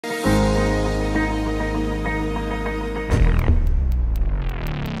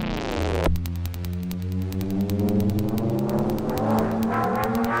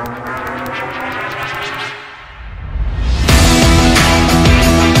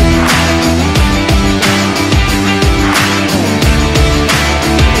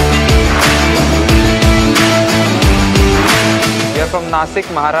Nasik,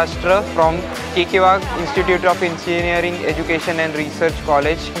 Maharashtra from KKWAG Institute of Engineering, Education and Research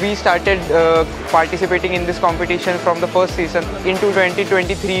College. We started participating in this competition from the first season. Into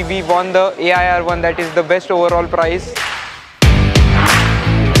 2023, we won the AIR1, that is the best overall prize.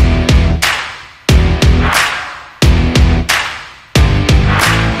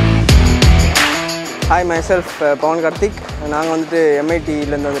 Hi, myself Pawan Karthik. நாங்கள் வந்துட்டு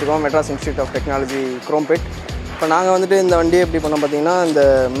MIT-லேருந்து வந்திருக்கோம், Madras institute of technology Chromepet. இப்போ நாங்கள் வந்துட்டு இந்த வண்டியை எப்படி பண்ணோம் பார்த்தீங்கன்னா, இந்த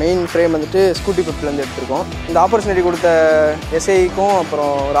மெயின் ஃப்ரேம் வந்துட்டு ஸ்கூட்டி பெப்லேருந்து எடுத்திருக்கோம். இந்த ஆப்பர்ச்சுனிட்டி கொடுத்த SAEIக்கும்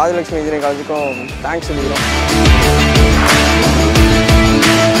அப்புறம் ராஜலட்சுமி இன்ஜினியரிங் காலேஜுக்கும் தேங்க்ஸ் சொல்லிக்கிறோம்.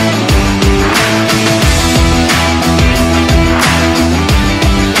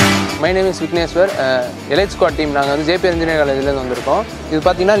 My name is Vikneshwar. Elite Squad team நாங்கள் வந்து JP Engineering காலேஜ்லேருந்து வந்திருக்கோம். இது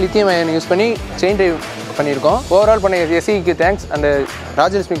பார்த்தீங்கன்னா லித்தியம் அயன் யூஸ் பண்ணி செயின் டிரைவ் பண்ணியிருக்கோம். ஓவரால் பண்ண SAEIக்கு தேங்க்ஸ், அண்ட்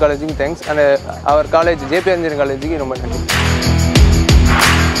ராஜலட்சுமி காலேஜுக்கு thanks, and our college JP Engineering காலேஜுக்கு ரொம்ப நன்றி.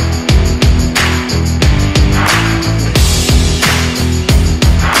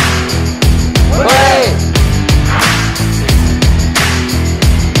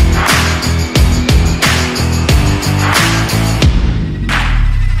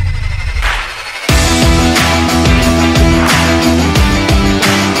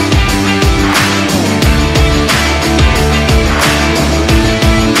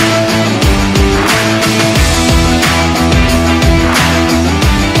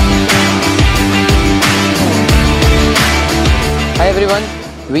 Hi everyone,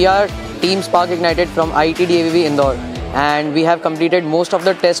 we are Team Spark Ignited from ETWDC Indore, and we have completed most of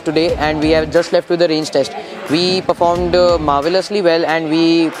the tests today, and we have just left with the range test. We performed marvelously well, and we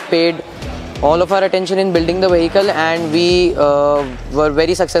paid all of our attention in building the vehicle, and we were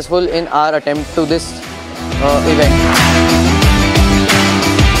very successful in our attempt to this event.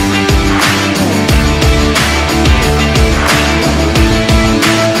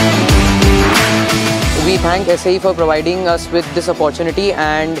 We thank SAEI for providing us with this opportunity,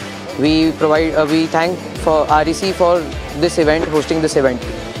 and we thank for REC for this event, hosting this event.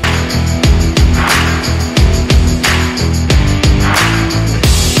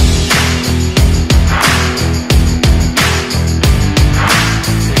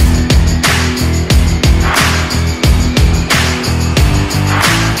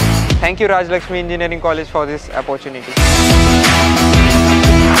 Thank you Rajlakshmi Engineering College for this opportunity.